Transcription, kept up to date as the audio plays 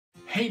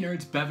Hey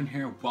nerds, Bevan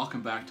here.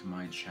 Welcome back to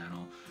my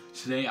channel.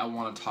 Today I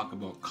want to talk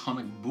about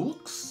comic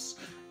books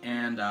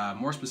and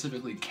more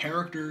specifically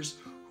characters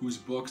whose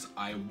books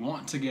I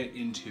want to get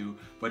into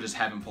but just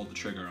haven't pulled the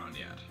trigger on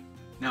yet.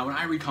 Now when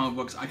I read comic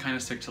books, I kind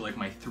of stick to like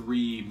my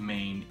three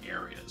main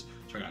areas.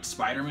 So I got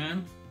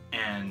Spider-Man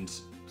and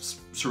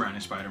surrounding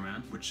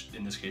Spider-Man, which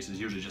in this case is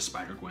usually just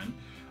Spider-Gwen,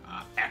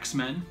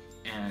 X-Men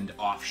and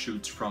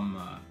offshoots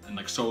from and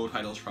like solo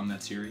titles from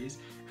that series,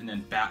 and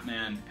then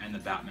Batman and the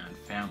Batman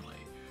family.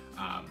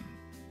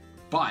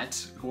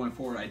 But going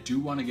forward, I do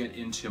want to get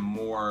into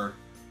more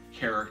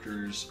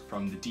characters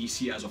from the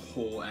DC as a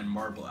whole and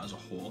Marvel as a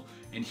whole,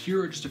 and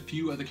here are just a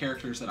few of the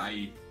characters that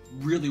I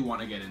really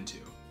want to get into.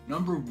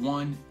 Number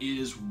one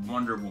is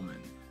Wonder Woman.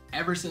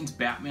 Ever since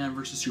Batman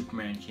vs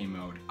Superman came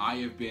out, I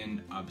have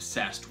been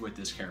obsessed with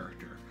this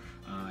character.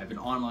 I've been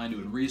online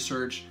doing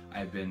research.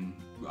 I've been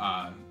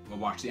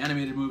watched the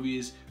animated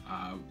movies,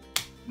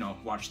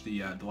 watched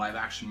the live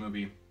action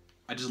movie.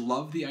 I just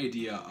love the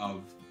idea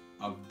of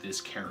this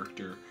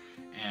character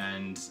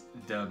and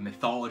the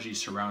mythology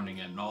surrounding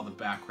it and all the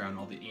background,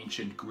 all the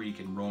ancient Greek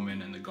and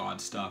Roman and the god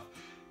stuff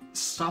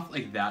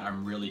like that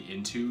I'm really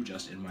into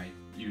just in my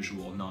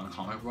usual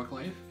non-comic book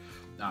life.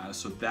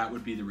 So that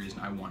would be the reason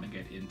I want to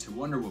get into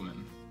Wonder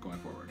Woman going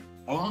forward.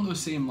 Along those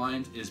same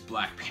lines is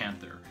Black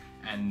Panther.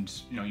 And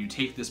you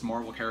take this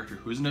Marvel character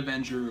who's an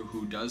Avenger,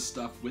 who does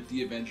stuff with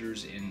the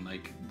Avengers in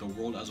like the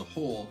world as a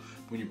whole.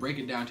 When you break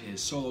it down to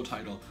his solo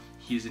title,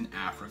 he's in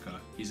Africa,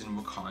 he's in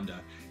Wakanda,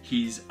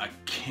 he's a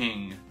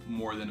king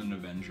more than an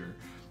Avenger.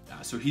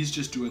 So he's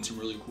just doing some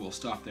really cool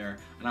stuff there,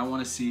 and I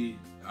want to see,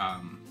 I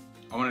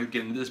want to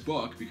get into this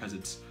book because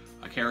it's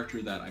a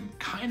character that I'm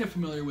kind of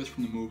familiar with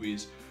from the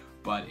movies,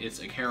 but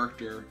it's a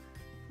character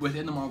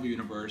within the Marvel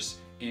Universe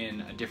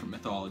in a different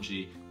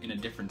mythology, in a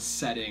different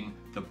setting.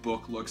 The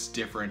book looks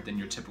different than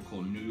your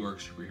typical New York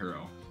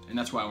superhero, and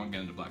that's why I want to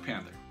get into Black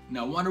Panther.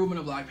 Now, Wonder Woman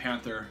and Black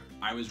Panther,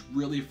 I was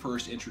really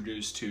first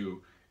introduced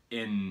to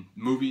in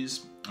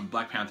movies.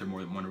 Black Panther more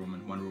than Wonder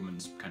Woman. Wonder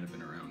Woman's kind of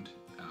been around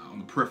on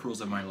the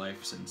peripherals of my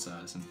life since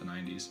the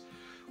 90s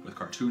with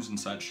cartoons and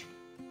such.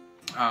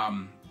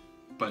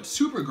 But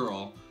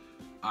Supergirl,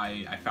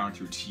 I found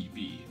through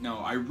TV. Now,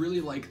 I really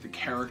like the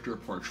character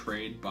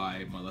portrayed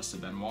by Melissa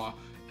Benoist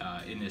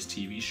in this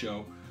TV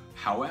show.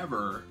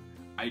 However,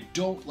 I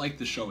don't like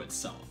the show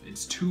itself.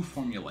 It's too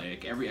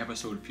formulaic. Every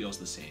episode feels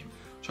the same.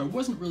 So I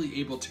wasn't really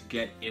able to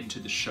get into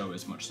the show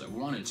as much as I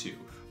wanted to,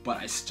 but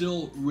I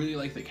still really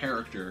like the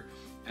character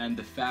and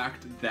the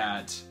fact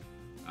that,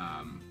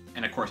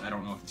 and of course I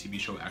don't know if the TV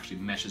show actually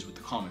meshes with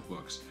the comic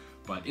books,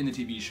 but in the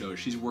TV show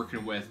she's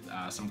working with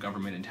some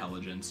government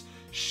intelligence.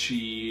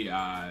 She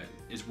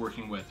is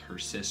working with her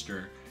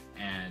sister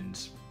and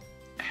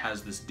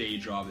has this day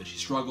job that she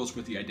struggles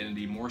with the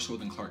identity more so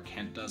than Clark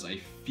Kent does, I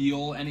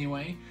feel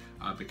anyway,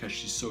 because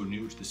she's so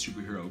new to the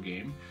superhero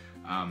game.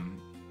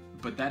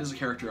 But that is a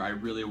character I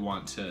really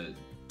want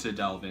to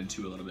delve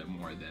into a little bit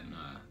more than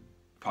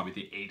probably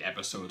the 8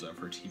 episodes of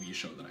her TV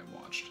show that I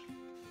watched.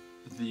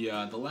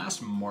 The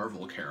last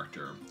Marvel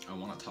character I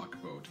want to talk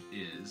about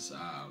is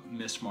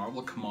Miss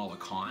Marvel, Kamala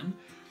Khan.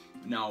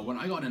 Now, when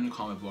I got into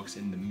comic books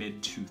in the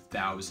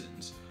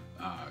mid-2000s,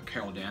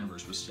 Carol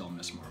Danvers was still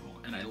Miss Marvel,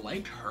 and I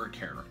liked her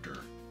character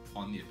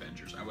on the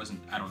Avengers.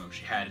 I don't know if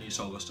she had any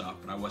solo stuff,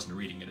 but I wasn't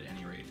reading it at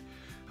any rate.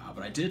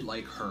 But I did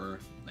like her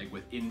like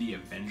within the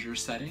Avengers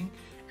setting,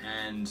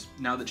 and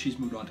now that she's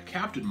moved on to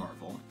Captain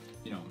Marvel,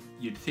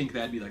 you'd think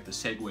that'd be like the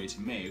segue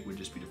to Meg, would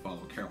just be to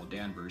follow Carol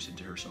Danvers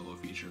into her solo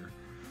feature.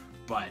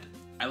 But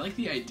I like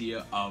the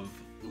idea of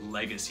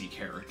legacy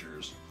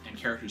characters and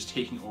characters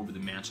taking over the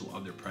mantle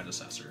of their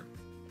predecessor.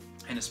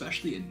 And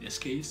especially in this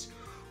case,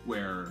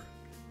 where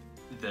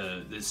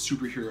the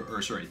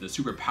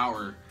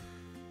superpower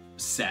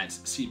set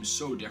seems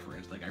so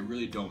different. Like, I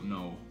really don't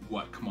know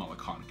what Kamala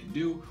Khan can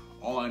do.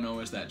 All I know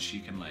is that she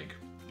can like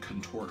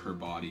contort her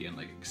body and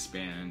like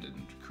expand and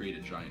create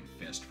a giant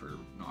fist for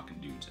knocking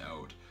dudes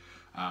out.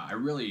 I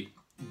really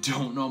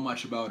don't know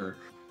much about her,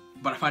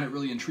 but I find it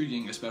really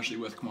intriguing, especially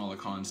with Kamala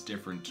Khan's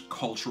different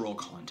cultural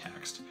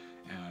context.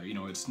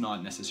 It's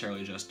not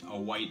necessarily just a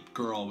white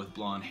girl with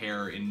blonde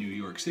hair in New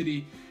York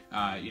City.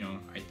 I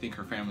think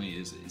her family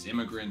is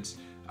immigrants,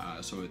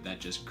 so that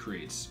just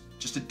creates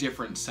just a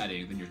different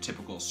setting than your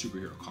typical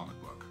superhero comic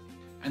book.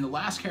 And the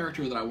last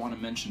character that I want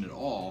to mention at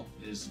all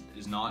is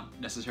not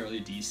necessarily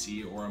a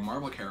DC or a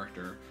Marvel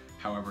character,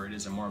 however it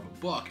is a Marvel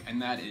book,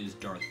 and that is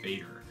Darth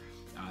Vader.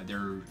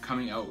 They're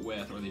coming out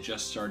with, or they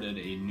just started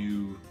a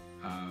new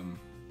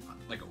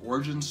like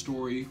origin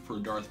story for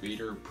Darth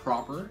Vader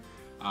proper,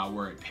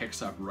 where it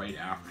picks up right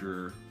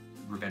after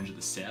Revenge of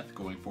the Sith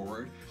going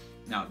forward.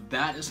 Now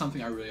that is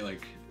something I really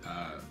like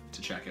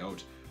to check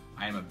out.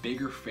 I am a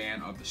bigger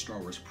fan of the Star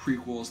Wars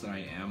prequels than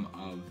I am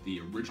of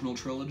the original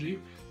trilogy,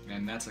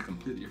 and that's a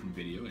completely different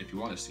video. If you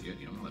want to see it,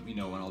 let me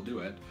know and I'll do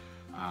it.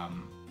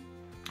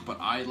 But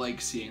I like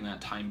seeing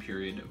that time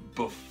period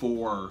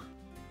before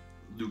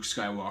Luke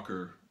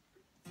Skywalker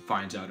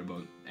finds out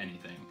about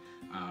anything.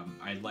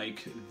 I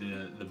like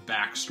the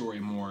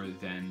backstory more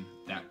than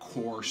that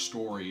core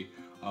story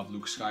of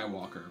Luke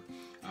Skywalker.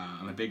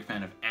 I'm a big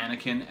fan of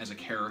Anakin as a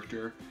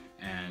character,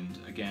 and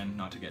again,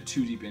 not to get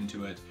too deep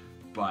into it,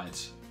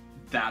 but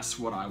that's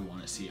what I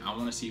want to see. I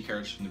want to see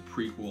characters from the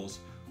prequels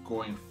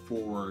going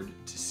forward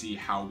to see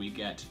how we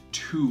get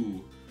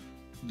to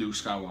Luke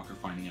Skywalker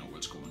finding out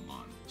what's going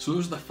on. So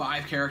those are the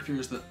 5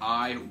 characters that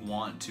I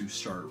want to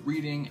start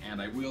reading,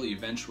 and I will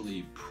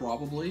eventually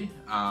probably.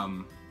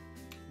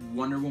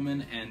 Wonder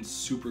Woman and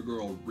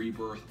Supergirl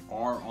Rebirth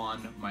are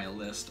on my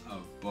list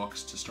of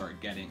books to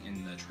start getting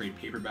in the trade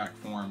paperback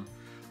form.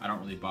 I don't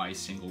really buy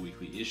single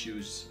weekly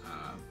issues,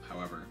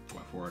 however,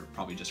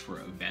 probably just for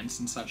events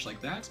and such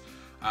like that.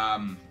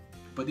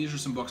 But these are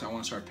some books I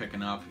want to start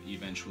picking up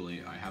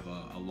eventually. I have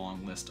a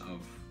long list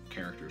of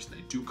characters that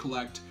I do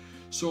collect,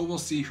 so we'll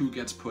see who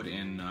gets put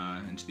in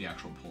into the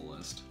actual pull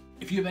list.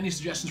 If you have any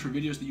suggestions for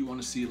videos that you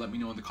want to see, let me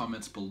know in the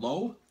comments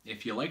below.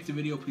 If you liked the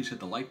video, please hit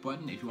the like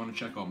button. If you want to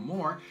check out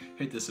more,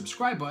 hit the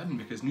subscribe button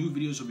because new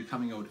videos will be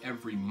coming out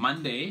every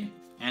Monday.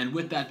 And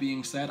with that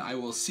being said, I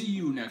will see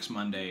you next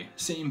Monday.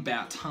 Same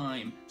bat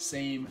time,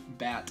 same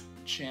bat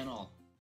channel.